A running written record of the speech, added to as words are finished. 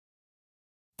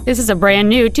This is a brand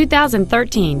new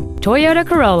 2013 Toyota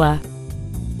Corolla.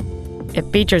 It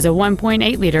features a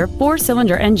 1.8-liter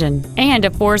four-cylinder engine and a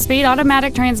 4-speed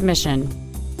automatic transmission.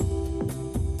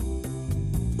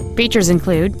 Features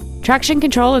include traction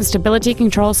control and stability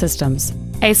control systems,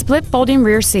 a split folding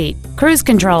rear seat, cruise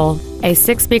control, a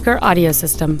 6-speaker audio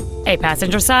system, a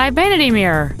passenger side vanity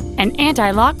mirror, an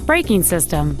anti-lock braking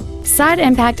system, side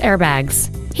impact airbags,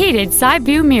 heated side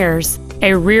view mirrors,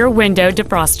 a rear window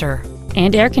defroster,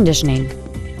 and air conditioning.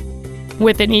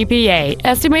 With an EPA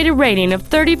estimated rating of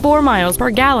 34 miles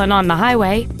per gallon on the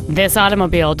highway, this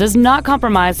automobile does not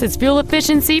compromise its fuel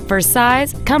efficiency for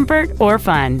size, comfort, or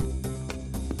fun.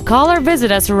 Call or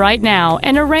visit us right now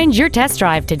and arrange your test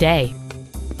drive today.